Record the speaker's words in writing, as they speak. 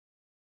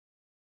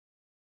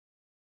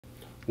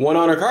One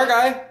Owner Car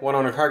Guy,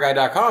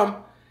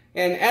 oneownercarguy.com.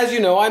 And as you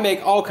know, I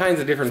make all kinds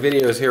of different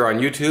videos here on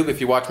YouTube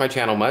if you watch my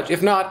channel much.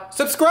 If not,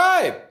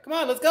 subscribe! Come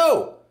on, let's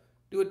go!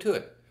 Do it to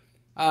it.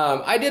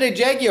 I did a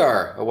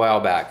Jaguar a while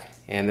back,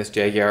 and this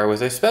Jaguar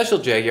was a special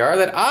Jaguar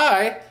that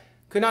I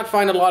could not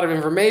find a lot of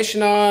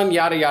information on,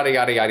 yada yada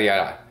yada yada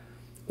yada.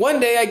 One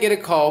day I get a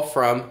call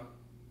from,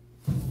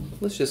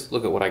 let's just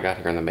look at what I got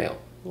here in the mail.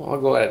 Well,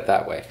 I'll go at it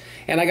that way.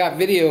 And I got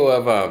video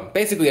of,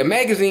 basically a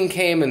magazine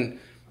came and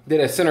did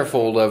a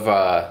centerfold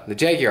of the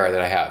Jaguar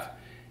that I have.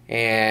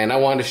 And I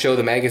wanted to show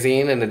the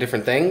magazine and the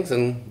different things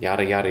and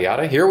yada yada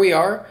yada. Here we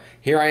are.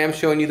 Here I am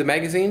showing you the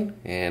magazine,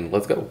 and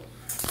let's go.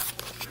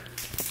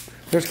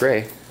 There's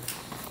Gray.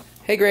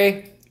 Hey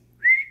Gray.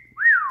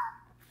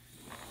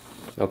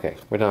 Okay,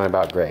 we're talking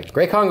about Gray.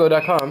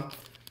 GrayCongo.com.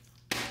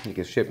 You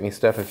can ship me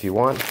stuff if you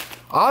want.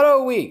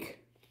 AutoWeek.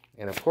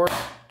 And of course,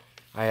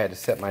 I had to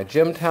set my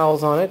gym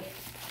towels on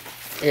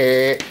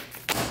it.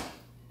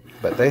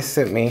 But they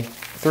sent me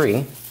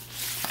 3.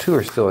 2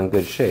 are still in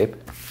good shape.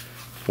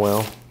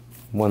 Well,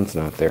 one's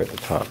not there at the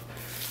top.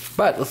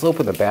 But let's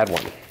open the bad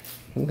one.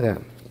 Look at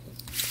that.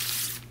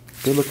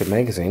 Good looking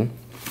magazine.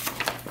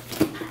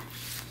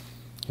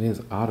 It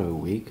is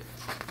AutoWeek.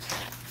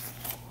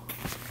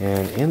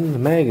 And in the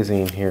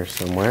magazine here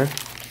somewhere,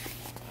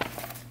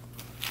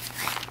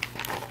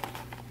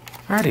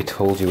 I already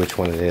told you which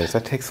one it is.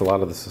 That takes a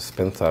lot of the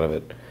suspense out of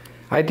it.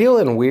 I deal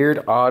in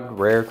weird, odd,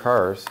 rare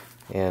cars,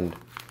 and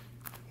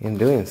in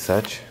doing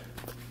such,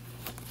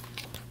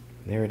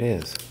 there it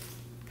is.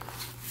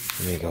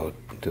 Let me go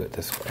do it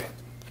this way.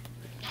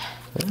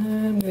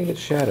 I'm gonna get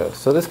shadows.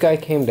 So this guy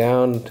came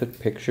down and took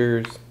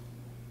pictures.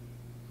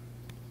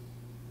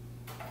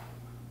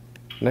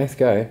 Nice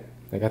guy.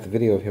 I got the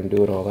video of him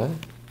doing all that.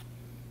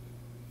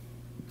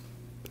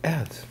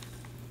 Ads.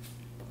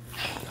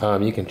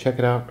 You can check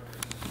it out.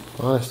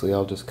 Honestly,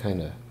 I'll just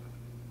kind of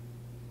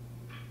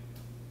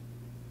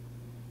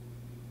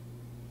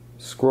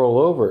scroll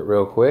over it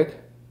real quick.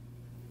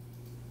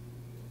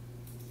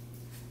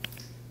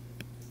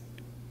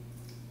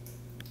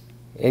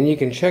 And you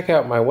can check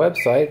out my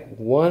website,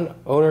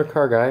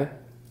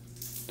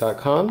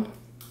 oneownercarguy.com.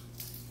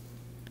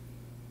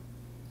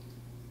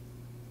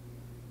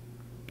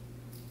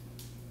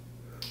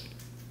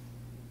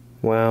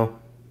 Wow.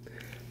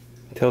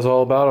 Tells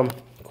all about them.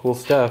 Cool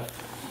stuff.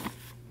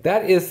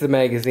 That is the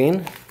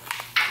magazine.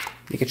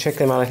 You can check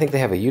them out. I think they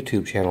have a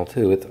YouTube channel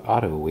too. It's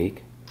AutoWeek.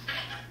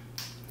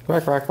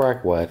 Quack, quack,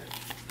 quack, what?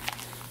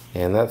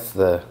 And that's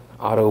the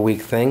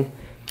AutoWeek thing.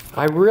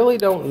 I really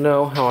don't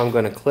know how I'm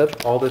going to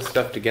clip all this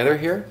stuff together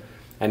here.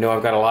 I know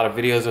I've got a lot of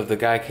videos of the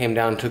guy came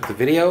down and took the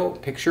video,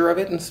 picture of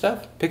it and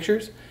stuff,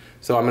 pictures.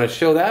 So I'm going to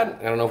show that.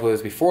 I don't know if it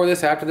was before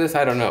this, after this,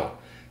 I don't know.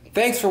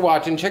 Thanks for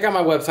watching. Check out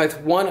my websites,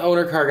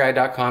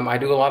 oneownercarguy.com. I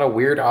do a lot of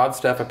weird, odd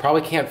stuff. I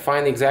probably can't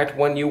find the exact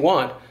one you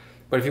want,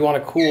 but if you want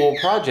a cool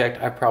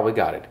project, I've probably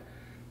got it.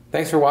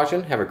 Thanks for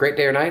watching. Have a great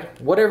day or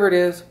night. Whatever it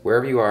is,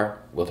 wherever you are,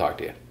 we'll talk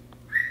to you.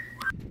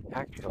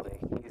 Actually,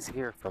 he's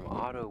here from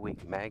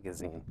AutoWeek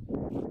magazine,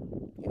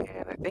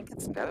 and I think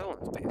it's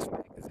Netherlands-based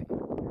magazine.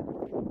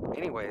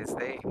 Anyways,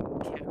 they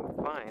can't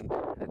find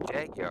a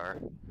Jaguar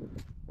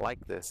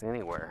like this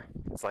anywhere.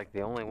 It's like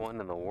the only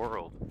one in the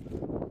world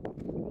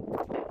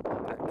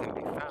that can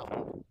be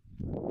found.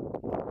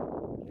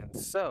 And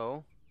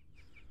so,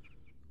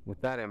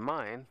 with that in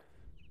mind,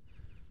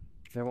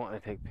 they're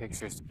wanting to take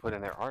pictures to put in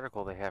their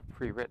article they have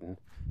pre-written,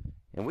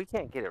 and we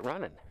can't get it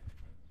running.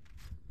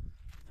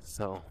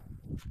 So,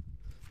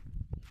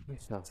 we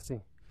shall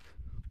see.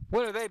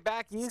 What, are they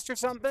back east or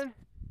something?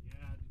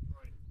 Yeah,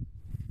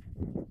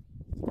 Detroit.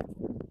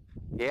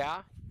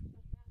 Yeah?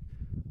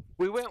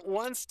 We went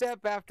one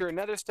step after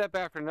another step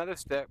after another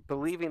step,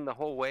 believing the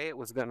whole way it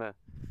was going to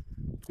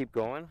keep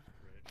going.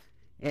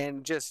 Right.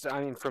 And just, I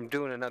mean, from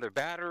doing another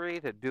battery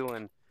to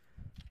doing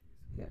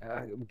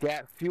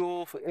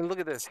fuel. And look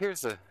at this.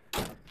 Here's the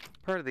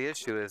part of the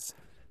issue is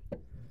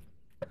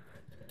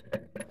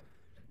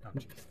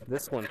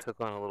this one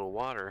took on a little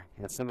water,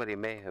 and somebody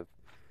may have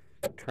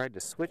tried to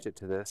switch it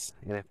to this,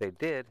 and if they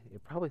did,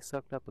 it probably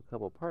sucked up a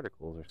couple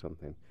particles or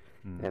something.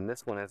 And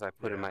this one, as I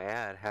put in my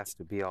ad, has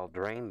to be all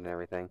drained and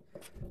everything.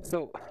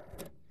 So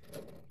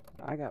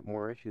I got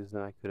more issues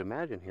than I could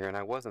imagine here, and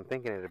I wasn't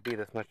thinking it'd be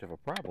this much of a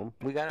problem.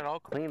 We got it all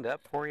cleaned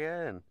up for you,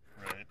 and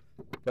Right.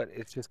 but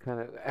it's just kind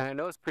of, and I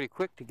know it's pretty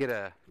quick to get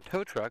a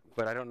tow truck,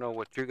 but I don't know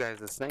what your guys'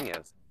 thing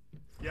is.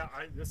 Yeah,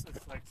 this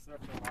is like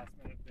such a last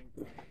minute thing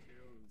for me too.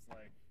 It was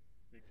like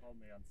they called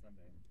me on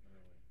Sunday.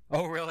 Literally.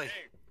 Oh, really?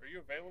 Hey, are you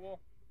available?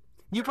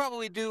 You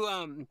probably do,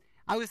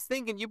 I was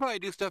thinking you probably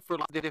do stuff for a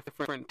lot of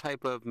different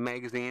type of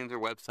magazines or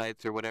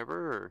websites or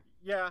whatever, or?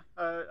 Yeah,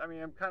 I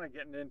mean, I'm kind of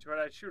getting into it.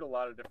 I shoot a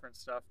lot of different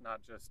stuff,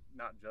 not just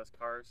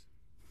cars.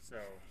 So,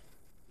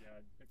 yeah,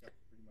 I pick up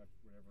pretty much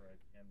whatever I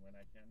can when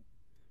I can.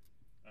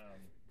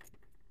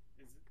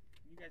 Can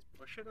you guys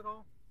push it at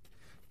all?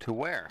 To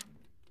where?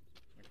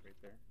 Like right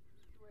there.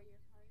 Where your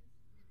car is?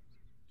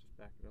 Just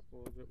back it up a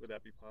little bit. Would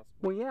that be possible?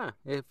 Well, yeah.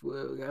 If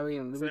I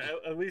mean, So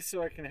at least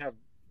so I can have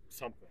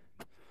something.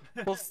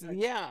 Well,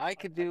 yeah, I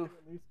could do. I could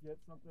at least get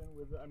something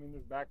with. I mean,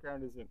 this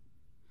background isn't.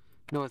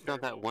 No, it's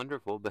not that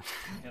wonderful, but.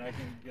 And I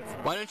can get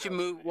some. Why don't you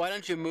move? Why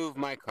don't you move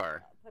my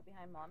car? Put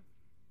behind mom.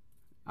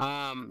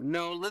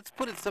 No, let's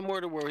put it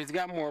somewhere to where he's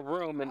got more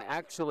room. And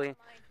actually,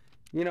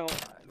 you know,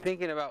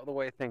 thinking about the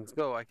way things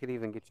go, I could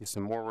even get you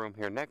some more room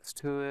here next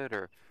to it,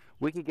 or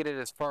we could get it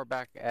as far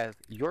back as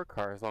your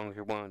car, as long as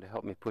you're willing to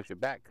help me push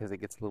it back, because it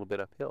gets a little bit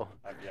uphill.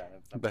 Yeah,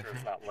 I'm sure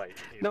it's not light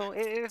either. No,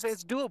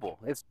 it's doable.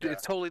 It's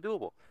totally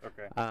doable.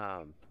 Okay.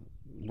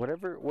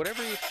 Whatever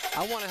you,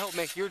 I want to help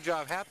make your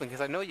job happen,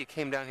 because I know you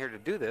came down here to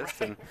do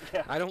this, and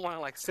Yeah. I don't want to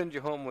like send you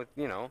home with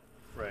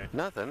Right.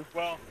 nothing.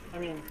 Well, I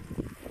mean,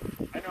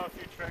 I know a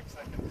few tricks.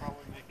 I can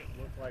probably make it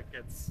look like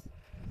it's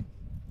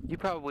You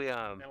probably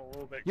a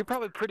little bit. you're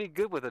probably pretty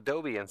good with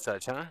Adobe and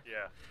such, huh?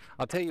 Yeah.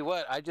 I'll tell you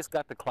what, I just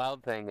got the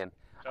cloud thing, and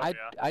Oh, I yeah?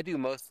 I do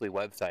mostly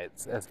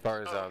websites as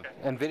far as okay.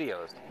 and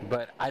videos,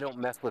 but I don't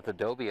mess with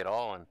Adobe at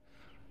all. And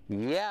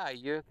yeah,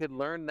 you could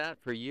learn that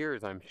for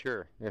years, I'm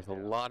sure. There's a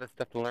lot of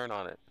stuff to learn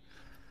on it.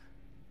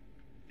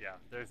 Yeah.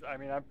 I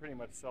mean, I'm pretty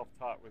much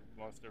self-taught with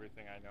most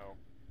everything I know.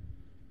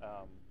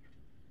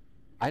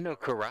 I know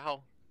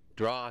Corral,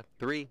 Draw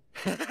 3.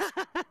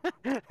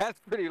 That's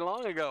pretty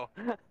long ago.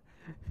 Yeah, I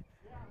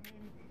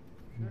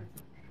mean,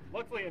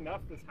 luckily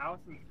enough, this house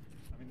is.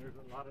 I mean, there's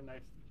a lot of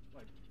nice,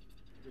 like,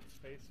 good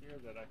space here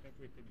that I think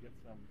we could get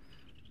some.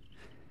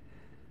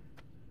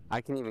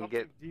 I can even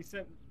get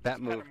decent. that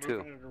just kinda move too.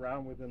 Moving it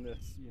around within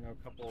this,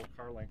 couple of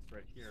car lengths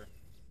right here.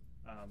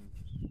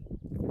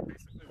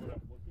 Basically, what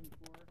I'm looking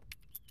for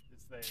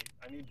is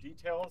I need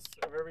details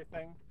of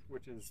everything,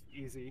 which is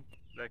easy.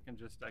 I can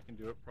do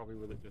it probably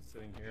with it just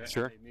sitting here.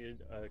 Sure. And they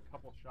needed a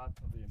couple shots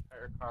of the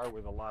entire car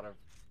with a lot of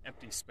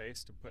empty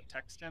space to put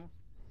text in.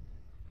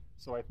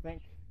 So I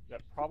think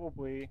that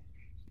probably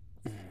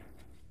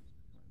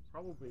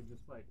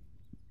just like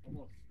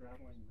almost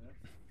straddling this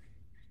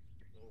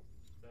little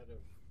bed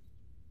of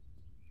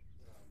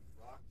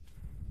rocks.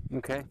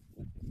 Okay. Kind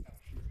of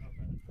shoot up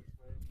at it this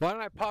way. Why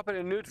don't I pop it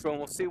in neutral and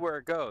we'll see where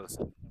it goes?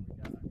 And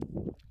we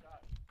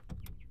got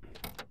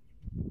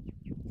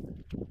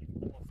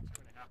almost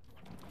 2.5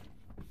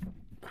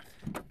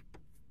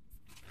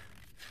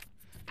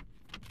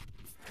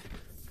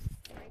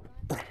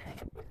 months.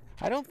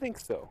 I don't think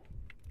so.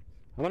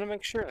 I'm gonna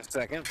make sure in a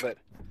second, but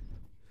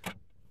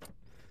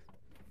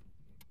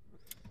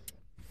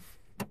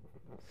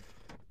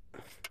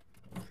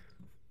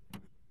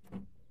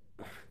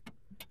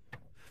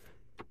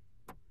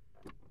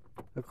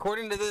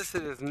according to this,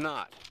 it is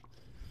not.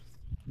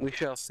 We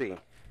shall see. Okay.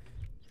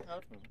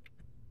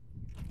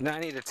 Now I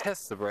need to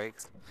test the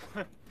brakes.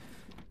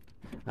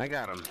 I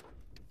got them.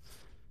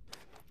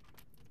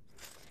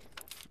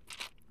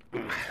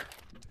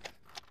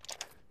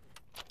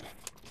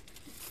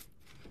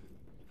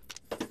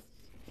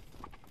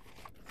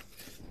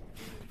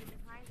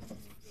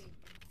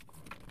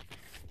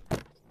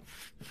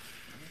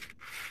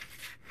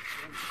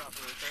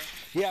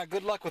 Yeah,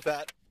 good luck with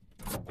that.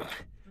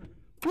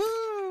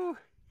 Woo!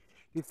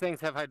 These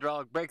things have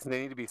hydraulic brakes and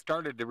they need to be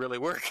started to really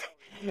work.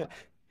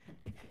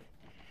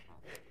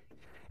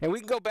 And we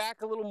can go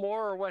back a little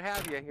more or what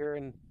have you here.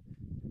 And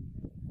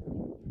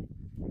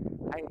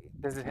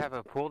does it have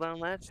a pull down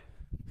latch?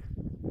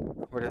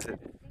 Or does it?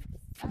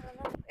 I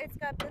don't know. It's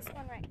got this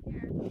one right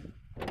here.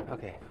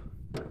 Okay.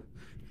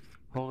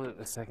 Hold it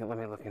a second. Let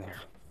me look in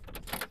here.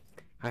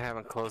 I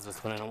haven't closed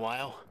this one in a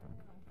while.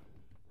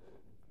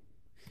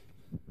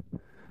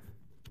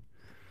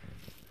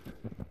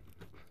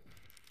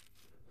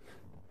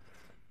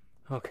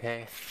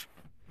 Okay.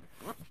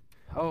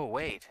 Oh,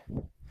 wait.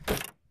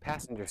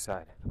 Passenger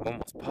side. I'm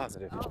almost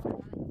positive.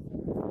 Oh.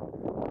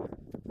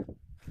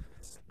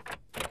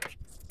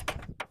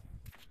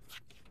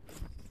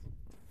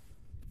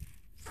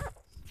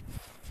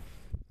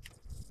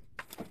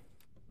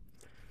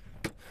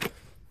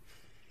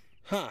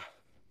 Huh.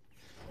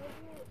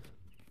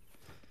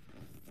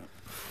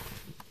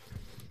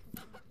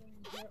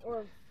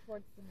 Or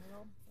towards the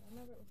middle. I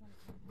remember it was on.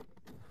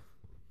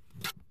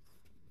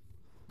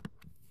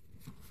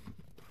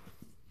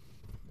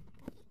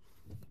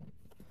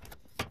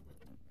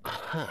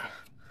 Huh.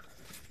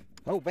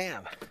 Oh,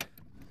 bam.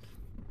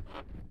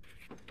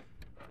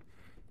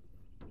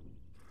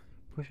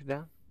 Push it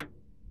down.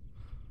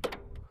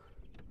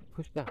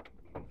 Push it down.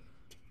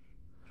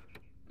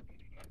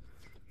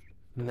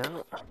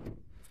 No.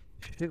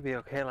 Should be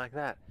okay like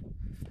that.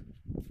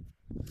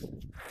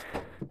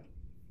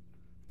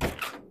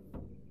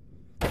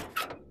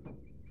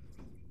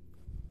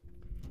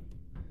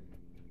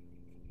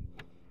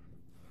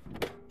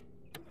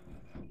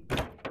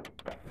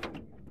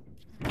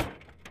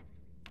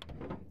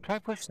 Try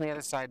pushing the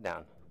other side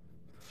down.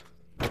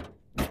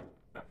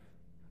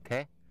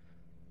 Okay?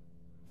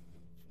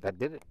 That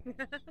did it.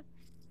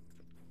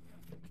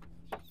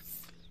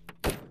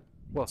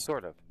 Well,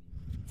 sort of.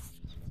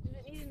 Does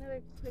it need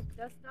another quick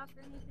dust off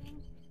or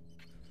anything?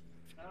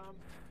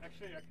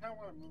 Actually, I kind of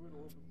want to move it a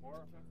little bit more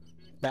if that's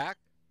okay. Back?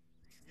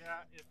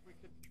 Yeah, if we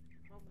could,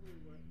 probably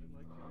what I'd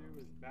like to do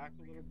is back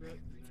a little bit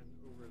and then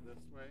over this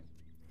way.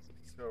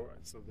 So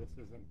So this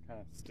isn't kind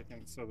of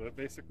sticking. So that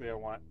basically I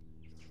want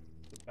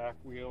the back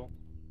wheel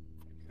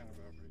kind of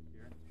over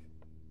here,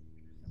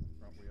 and the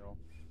front wheel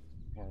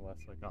more or less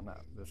like on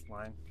this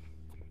line,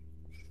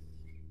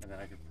 and then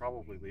I could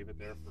probably leave it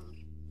there for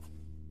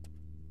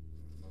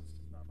most,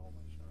 if not all,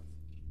 my shots.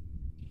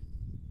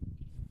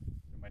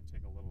 It might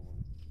take a little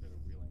bit of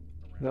wheeling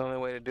around. The only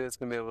way to do it is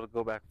going to be able to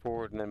go back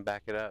forward and then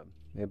back it up.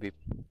 Maybe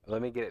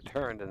let me get it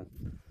turned and.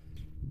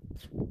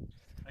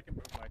 I can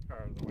move my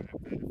car out of the way if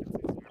it's easier.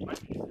 It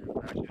might be easier to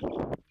back it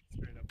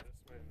straight up this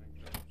way and then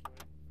go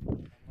this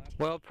way.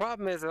 Well, the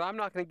problem is that I'm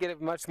not going to get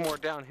it much more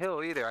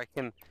downhill either.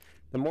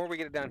 The more we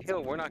get it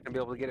downhill, we're not going to be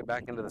able to get it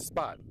back into the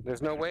spot.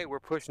 There's no way we're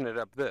pushing it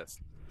up this.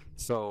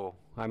 So,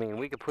 I mean,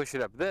 we could push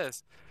it up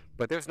this,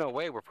 but there's no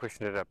way we're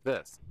pushing it up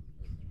this.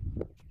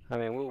 I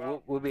mean,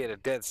 we'll be at a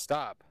dead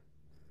stop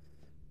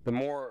the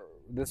more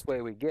this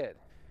way we get.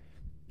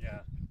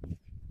 Yeah.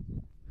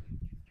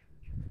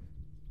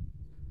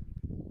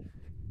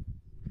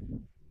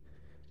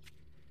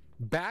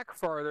 Back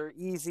farther,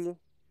 easy.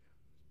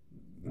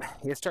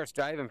 It starts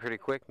diving pretty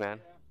quick, man.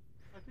 Yeah,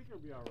 I think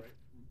it'll be all right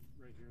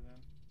right here then.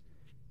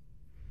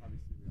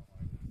 Obviously, we don't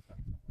want to get stuck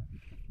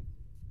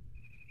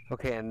somewhere.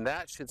 Okay, and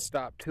that should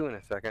stop too in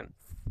a second,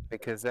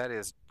 because that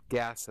is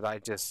gas that I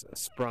just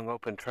sprung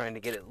open trying to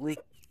get it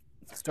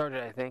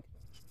started, I think.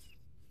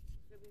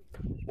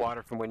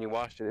 Water from when you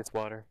washed it. It's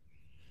water.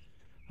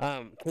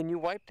 Can you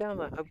wipe down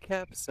the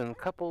hubcaps and a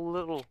couple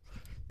little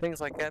things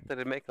like that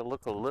that'd make it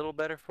look a little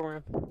better for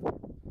him?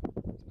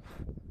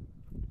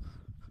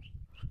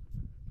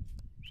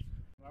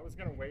 I was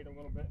gonna wait a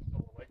little bit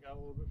until the light got a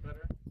little bit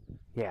better.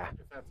 Yeah.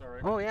 If that's all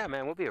right. Oh yeah,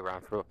 man, we'll be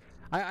around for.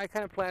 I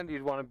kind of planned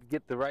you'd want to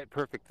get the right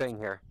perfect thing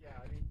here. Yeah,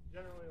 I mean,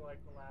 generally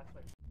like the last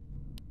like.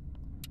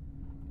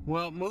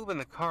 Well, moving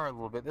the car a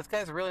little bit. This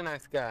guy's a really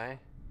nice guy.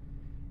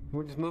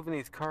 We're just moving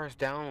these cars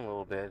down a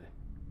little bit.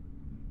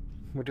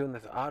 We're doing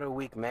this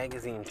AutoWeek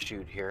magazine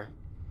shoot here.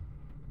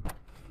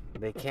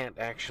 They can't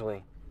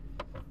actually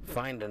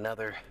find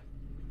another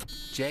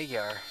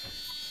Jaguar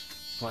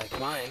like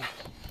mine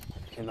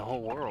in the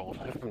whole world.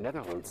 They're from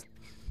Netherlands.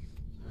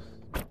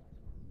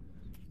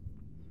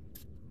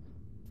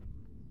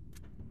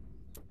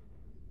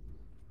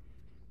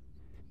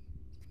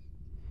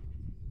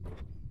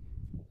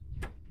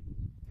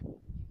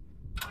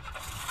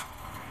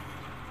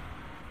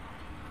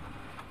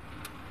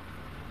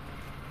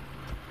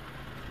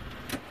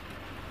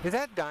 Is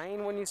that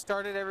dying when you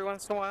start it every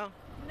once in a while?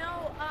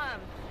 No,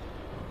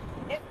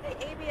 if the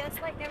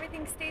ABS light and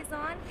everything stays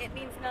on, it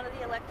means none of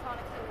the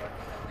electronics are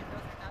working, the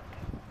windows are nothing.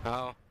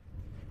 Oh,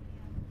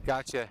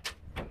 gotcha.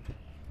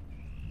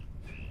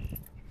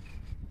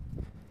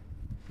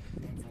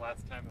 When's the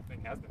last time the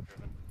thing has been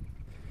driven?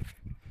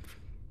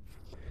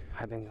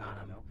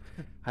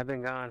 I've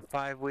been gone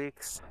 5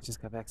 weeks. I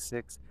just got back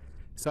 6.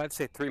 So I'd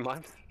say 3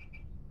 months.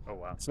 Oh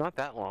wow. It's not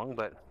that long,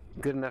 but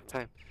good enough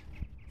time.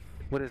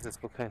 What is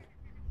this? What kind?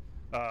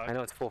 I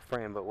know it's full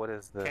frame, but what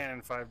is the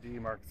Canon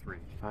 5D Mark III.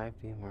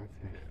 5D Mark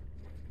III?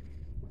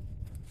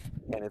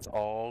 And it's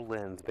all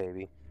lens,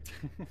 baby.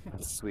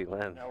 That's a sweet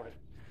lens.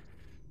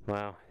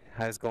 Wow.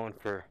 I was going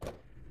for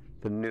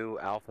the new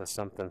Alpha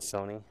something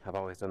Sony. I've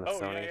always done the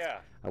Sonys.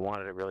 Yeah. I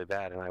wanted it really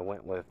bad, and I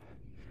went with.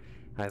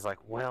 I was like,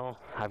 well,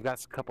 I've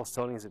got a couple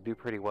Sonys that do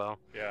pretty well.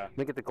 Yeah. Let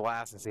me get the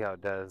glass and see how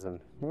it does. And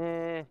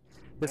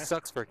this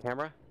sucks for a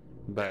camera,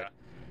 but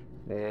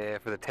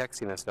for the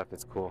texting and stuff,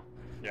 it's cool.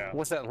 Yeah.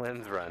 What's that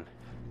lens run?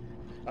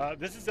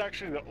 This is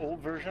actually the old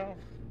version.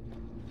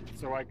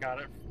 So I got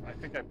it. I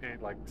think I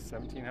paid like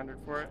 $1,700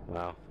 for it.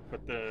 Wow.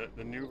 But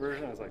the new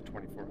version is like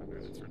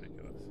 $2,400. It's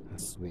ridiculous.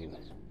 That's sweet.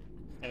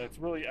 And it's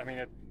really, I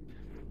mean,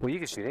 Well, you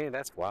can shoot anything.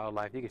 That's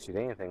wildlife. You can shoot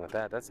anything with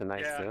that. That's a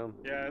nice zoom.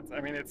 Yeah.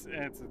 It's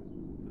a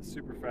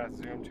super fast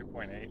zoom,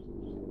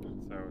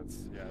 2.8. So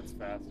it's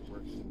fast. It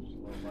works.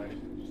 Low light,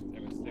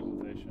 image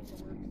stabilization.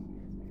 It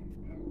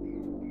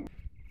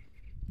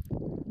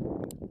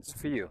works. It's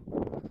for you.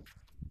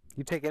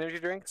 You take energy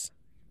drinks?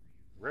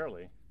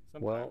 Rarely.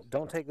 Sometimes. Well,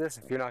 don't take this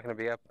if you're not going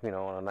to be up,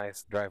 on a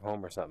nice drive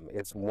home or something.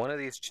 It's one of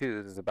these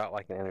chews is about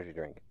like an energy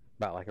drink,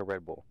 about like a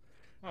Red Bull.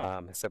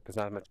 Huh. Except there's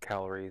not as much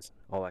calories,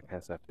 all that kind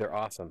of stuff. They're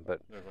awesome, but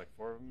There's like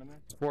 4 of them in there?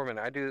 it's 4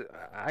 minutes.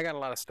 I got a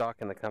lot of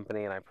stock in the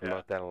company, and I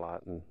promote that a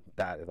lot, and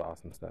that is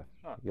awesome stuff.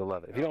 Huh. You'll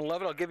love it. If you don't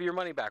love it, I'll give you your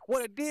money back.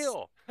 What a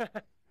deal!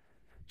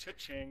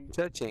 Cha-ching.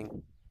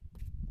 Cha-ching.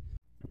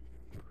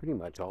 Pretty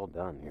much all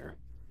done here.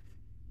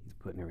 He's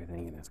putting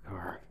everything in his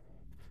car.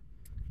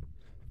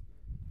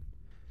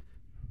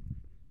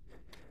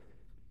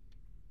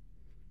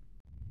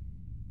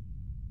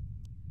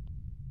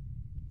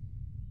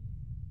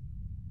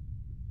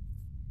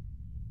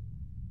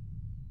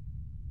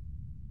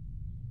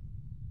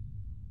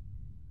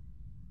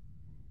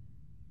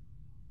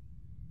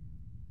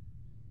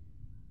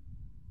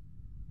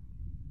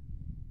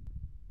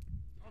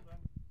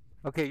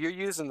 Okay, you're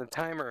using the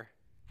timer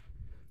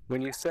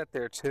when you set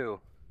there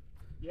too.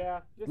 Yeah,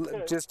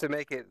 Just to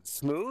make it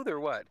smooth, or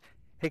what?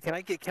 Hey, can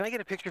I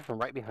get a picture from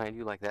right behind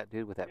you like that,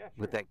 dude? With that Yeah,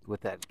 sure.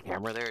 with that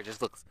camera there,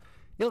 it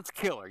looks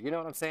killer. You know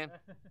what I'm saying?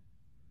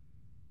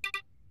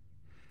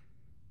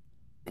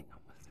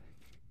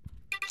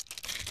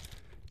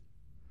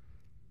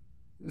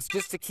 It's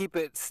just to keep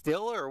it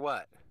still or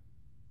what?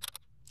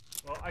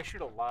 Well, I shoot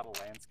a lot of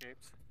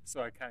landscapes,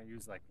 so I kind of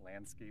use like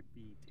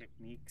landscape-y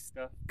technique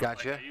stuff.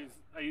 Gotcha. Like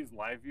I use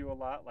live view a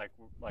lot. Like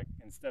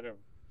instead of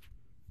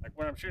like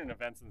when I'm shooting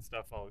events and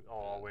stuff, I'll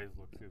always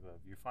look through the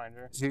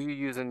viewfinder. So you're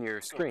using your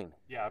screen?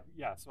 Yeah.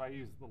 So I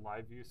use the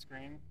live view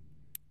screen,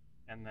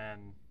 and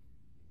then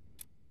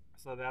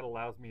so that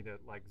allows me to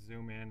like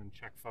zoom in and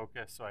check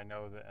focus, so I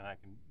know that, and I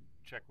can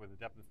check with the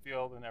depth of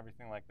field and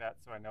everything like that,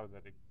 so I know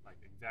that like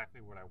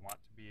exactly what I want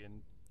to be in.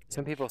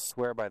 Some people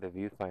swear by the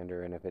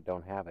viewfinder, and if it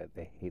don't have it,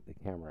 they hate the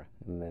camera.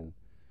 And then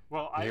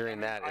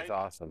hearing that is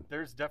awesome.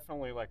 There's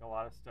definitely like a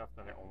lot of stuff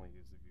that I only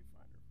use the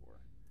viewfinder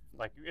for.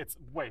 Like it's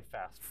way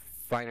faster.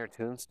 Finer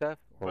tune stuff,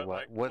 or but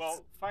what?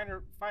 Well,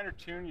 finer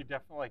tune. You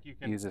definitely like you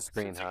can use a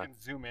screen. Since you can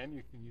zoom in,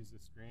 you can use the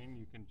screen.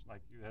 You can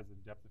like it has a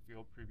depth of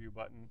field preview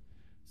button,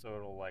 so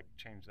it'll like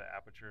change the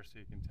aperture so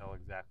you can tell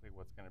exactly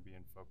what's going to be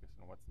in focus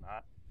and what's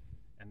not.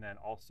 And then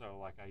also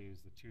like I use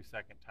the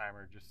 2-second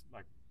timer, just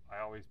like I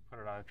always put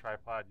it on a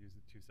tripod, use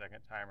the 2-second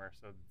timer,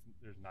 so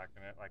there's not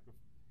gonna like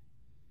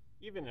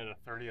even at a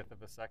 30th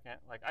of a second,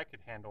 like I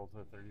could handle to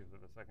the 30th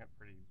of a second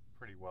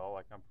pretty well.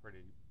 Like I'm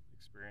pretty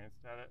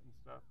experienced at it and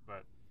stuff,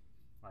 but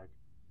like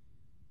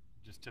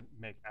just to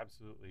make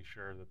absolutely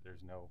sure that there's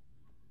no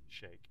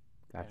shake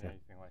and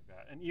anything like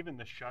that. And even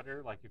the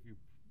shutter, like if you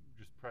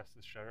just press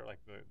the shutter, like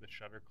the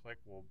shutter click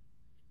will.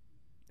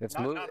 It's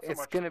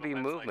it's going to be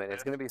movement. Like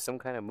it's going to be some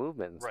kind of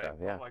movement and stuff.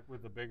 Yeah. Like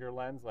with the bigger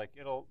lens, like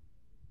it'll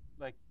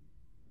like.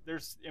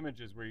 There's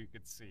images where you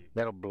could see.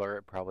 That'll blur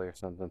it probably or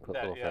something. Put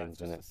little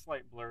things in it. It's just a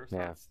slight blur.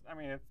 So I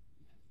mean,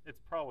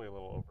 it's probably a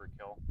little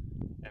overkill,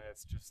 and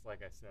it's just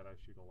like I said, I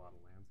shoot a lot of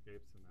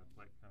landscapes, and that's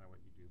like kind of what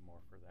you do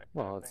more for that.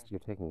 Well, you're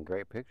taking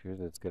great pictures.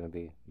 It's going to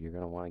be you're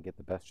going to want to get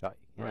the best shot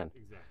you can. Right,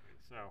 exactly.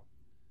 So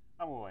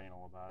I'm a little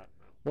anal about it.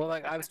 Well,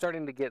 like I'm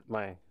starting to get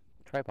my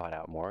tripod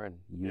out more and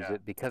use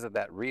it because of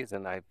that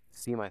reason. I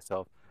see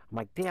myself. I'm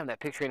like, damn, that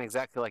picture ain't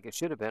exactly like it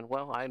should have been.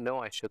 Well, I know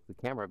I shook the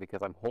camera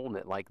because I'm holding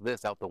it like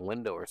this out the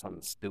window or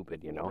something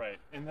stupid, you know? Right.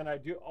 And then I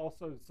do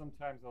also,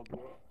 sometimes I'll do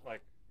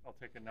like, I'll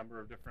take a number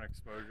of different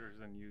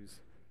exposures and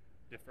use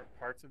different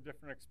parts of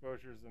different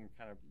exposures and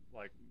kind of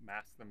like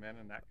mask them in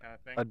and that kind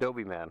of thing.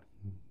 Adobe man.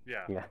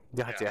 Yeah. Yeah.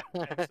 Gotcha.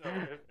 Yeah.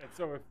 And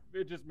so if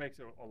it just makes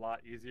it a lot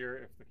easier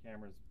if the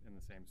camera's in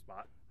the same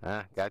spot.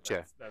 Ah,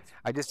 gotcha. So that's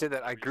I just did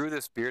that. I grew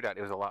this beard out.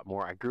 It was a lot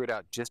more. I grew it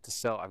out just to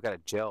sell. I've got a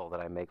gel that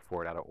I make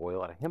for it out of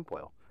oil, out of hemp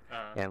oil.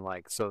 And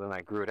like, so then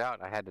I grew it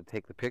out. I had to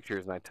take the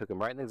pictures and I took them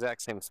right in the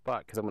exact same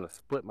spot because I'm going to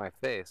split my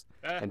face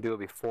and do a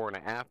before and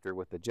after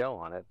with the gel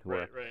on it.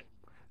 Right.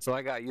 So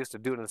I got used to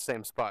doing it in the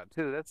same spot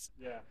too. That's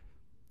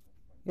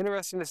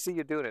interesting to see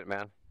you doing it,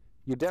 man.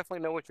 You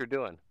definitely know what you're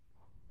doing.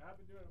 I've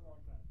been doing it a long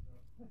time,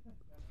 so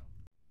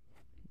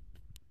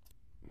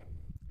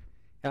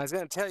And I was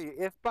going to tell you,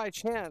 if by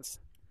chance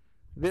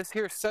this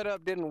here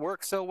setup didn't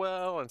work so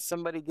well and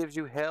somebody gives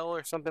you hell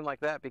or something like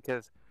that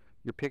because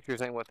your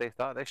pictures ain't what they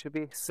thought, they should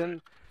be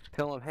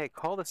tell them, hey,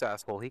 call this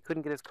asshole. He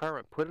couldn't get his car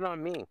right. Put it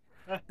on me.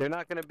 They're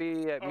not going to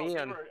be at me.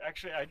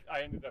 Actually,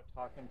 I ended up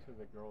talking to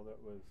the girl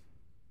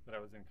that I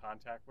was in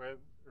contact with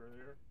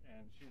earlier,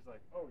 and she's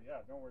like, "Oh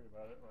yeah, don't worry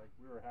about it. Like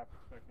we were half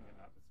expecting it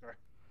not to start."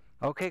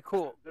 Okay,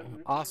 cool,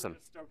 awesome. We were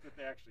just stoked that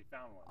they actually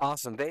found one.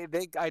 Awesome.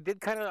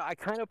 I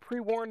kind of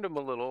pre-warned them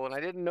a little, and I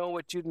didn't know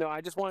what you'd know.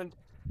 I didn't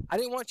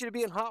want you to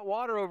be in hot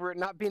water over it,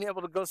 not being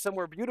able to go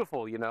somewhere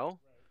beautiful, you know.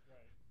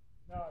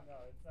 Right. No,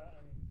 it's not.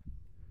 I mean,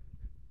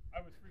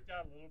 I was freaked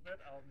out a little bit.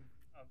 I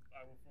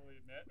will fully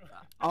admit.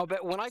 I'll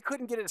bet when I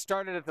couldn't get it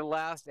started at the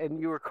last, and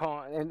you were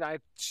calling, and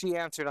she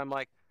answered, I'm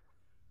like,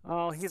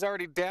 oh, he's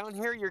already down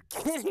here? You're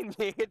kidding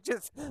me.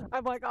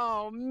 I'm like,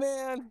 oh,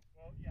 man.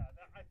 Well, yeah,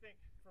 I think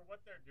for what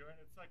they're doing,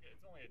 it's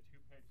only a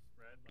 2-page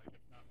spread. Like,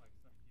 it's not like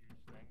some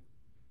huge thing.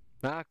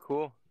 Ah,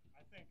 cool.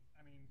 I mean,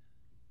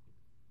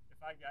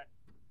 if I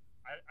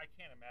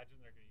can't imagine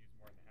they're going to use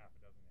more than half a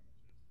dozen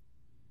images.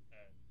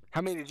 And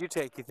how many did you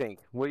take, you think?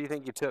 What do you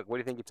think you took?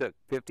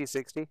 50,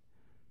 60?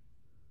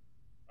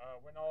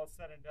 When all is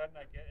said and done,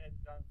 I get it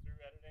done through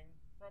editing.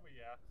 Probably,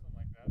 yeah, something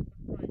like that. But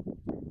probably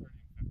between 30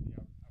 and 50,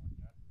 I would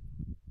guess.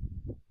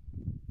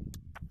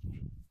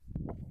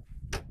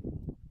 I'll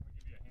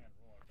give you a hand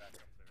rolling back up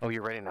there. Oh,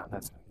 you're ready now.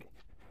 That's okay.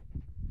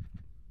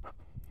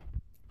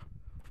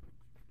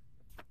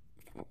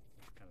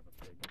 Kind of a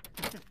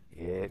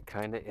pig. It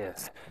kind of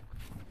is.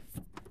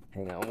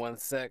 Hang on one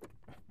sec.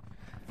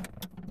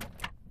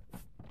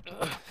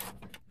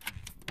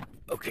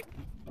 Okay.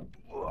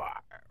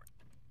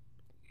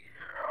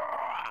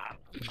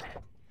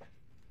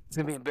 It's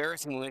going to be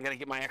embarrassing when I got to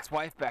get my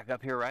ex-wife back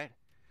up here, right?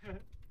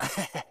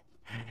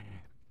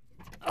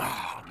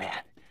 Oh,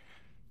 man.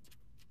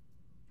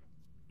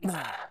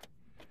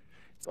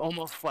 It's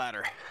almost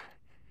flatter.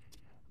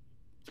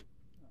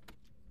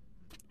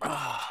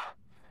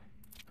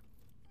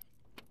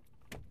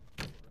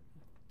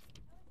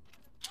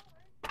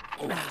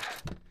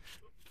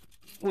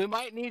 We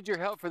might need your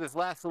help for this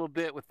last little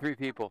bit with 3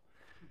 people.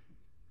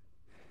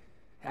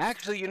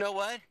 Actually, you know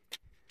what?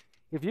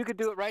 If you could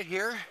do it right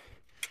here,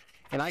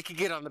 and I could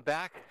get on the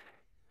back,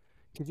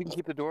 Because you can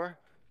keep the door.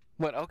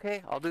 What?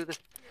 Okay, I'll do this.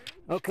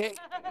 Okay,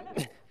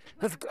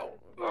 let's go.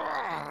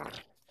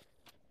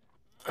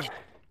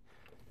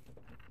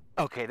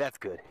 Okay, that's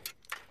good.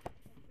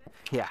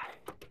 Yeah.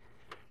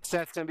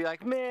 Seth's gonna be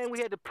like, man, we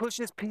had to push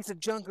this piece of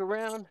junk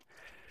around.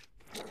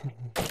 I've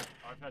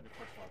had to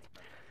push lots of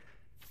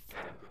things.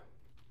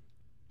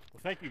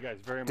 Well, thank you guys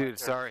very much. Dude,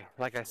 sorry.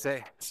 Like I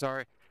say,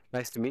 sorry.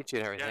 Nice to meet you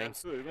and everything. Yeah,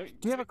 absolutely.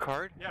 Do you have a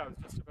card? Yeah, I was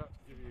just about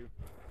to give you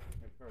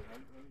my card.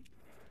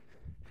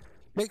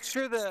 Make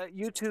sure the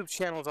YouTube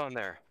channel's on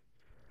there.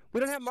 We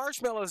don't have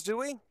marshmallows, do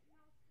we?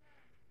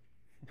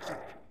 There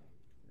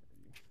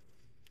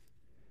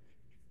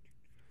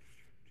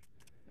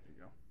you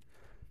go.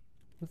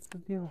 What's the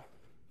deal?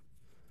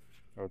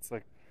 Oh, it's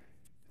like,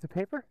 Is it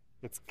paper?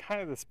 it's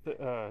kind of this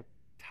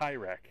tie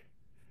rack.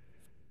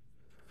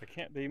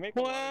 They make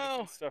a lot of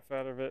different stuff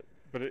out of it,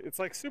 but it's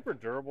like super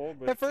durable.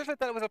 But At first I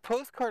thought it was a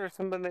postcard or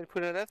something they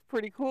put in it. That's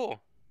pretty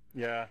cool.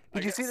 yeah.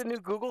 Did you see the new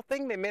Google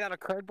thing they made out of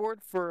cardboard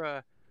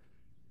for,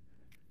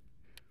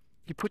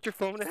 you put your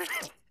phone in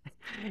it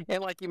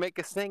and like you make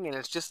a thing and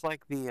it's just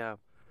like the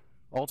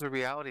altered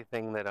reality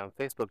thing that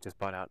Facebook just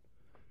bought out.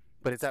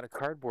 But it's out of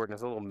cardboard and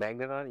there's a little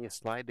magnet on it. You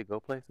slide to go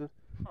places.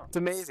 Huh. It's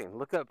amazing.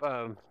 Look up,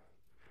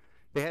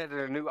 they had it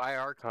at a new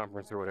IR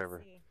conference or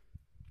whatever.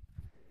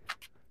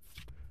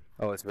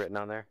 Oh, it's written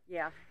on there?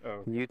 Yeah.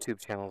 Oh. YouTube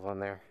channel's on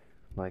there.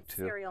 Like to.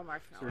 Cereal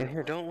marshmallow. And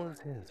here, don't lose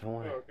his. Don't Oh,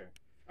 want to okay.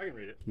 I can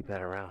read it. keep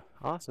that around.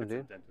 Awesome, It's dude.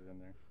 indented in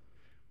there.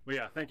 Well,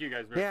 yeah. Thank you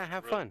guys very Yeah, much.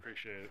 have Really fun.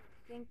 Appreciate it.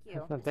 Thank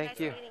you. Fun, thank nice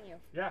you. meeting you.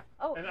 Yeah.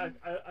 Oh, and and-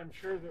 I'm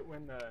sure that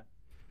when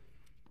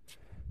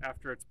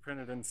after it's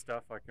printed and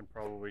stuff, I can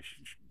probably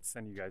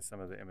send you guys some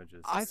of the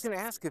images. I was gonna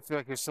ask if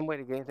like there's some way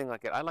to get anything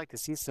like it. I'd like to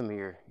see some of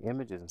your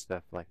images and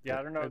stuff like that. Yeah,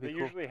 I don't know. That'd be They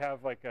cool. usually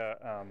have like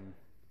a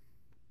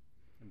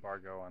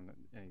embargo on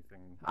anything.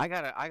 I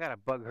gotta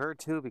bug her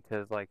too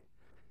because like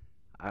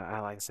I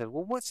like I said,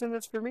 well, what's in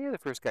this for me? The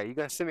first guy, you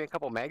guys send me a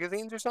couple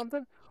magazines or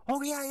something?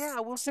 Oh yeah,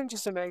 we'll send you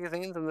some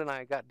magazines. And then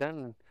I got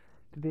done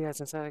today. I was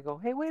inside. I go,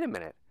 hey, wait a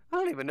minute. I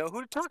don't even know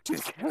who to talk to.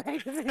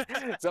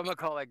 So I'm gonna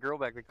call that girl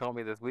back that called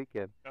me this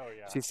weekend. Oh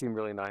yeah. She seemed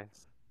really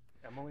nice.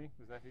 Emily,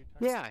 was that who you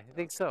talked Yeah, I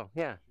think so.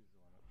 Yeah.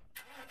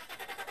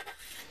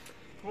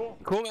 Cool.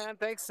 Cool, man.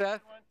 Thanks,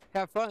 Seth.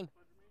 Have fun.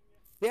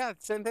 Yeah,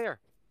 same there.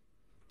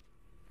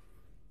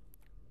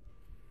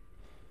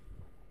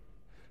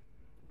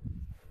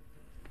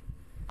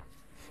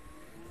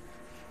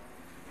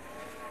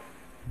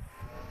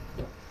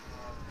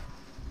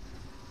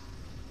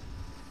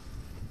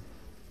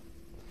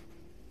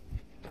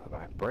 Put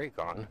my brake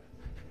on.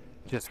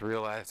 Just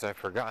realized I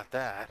forgot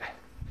that.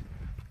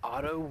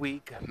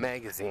 AutoWeek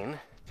magazine.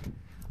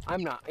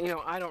 I'm not,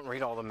 I don't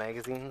read all the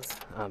magazines.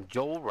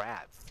 Joel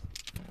Ratz.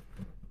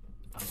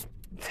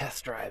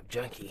 Test drive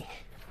junkie.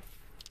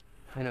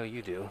 I know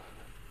you do.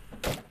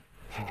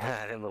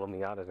 Them little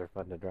Miatas are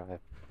fun to drive.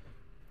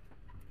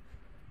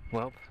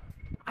 Well,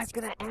 I was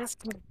gonna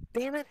ask you,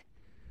 damn it.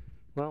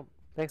 Well,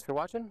 thanks for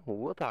watching.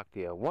 We'll talk to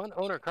you.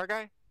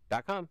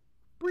 OneOwnerCarGuy.com.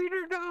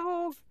 Breeder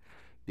dog.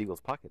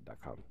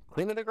 BeaglesPocket.com.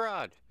 Cleaning the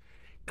garage.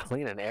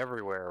 Cleaning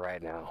everywhere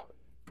right now.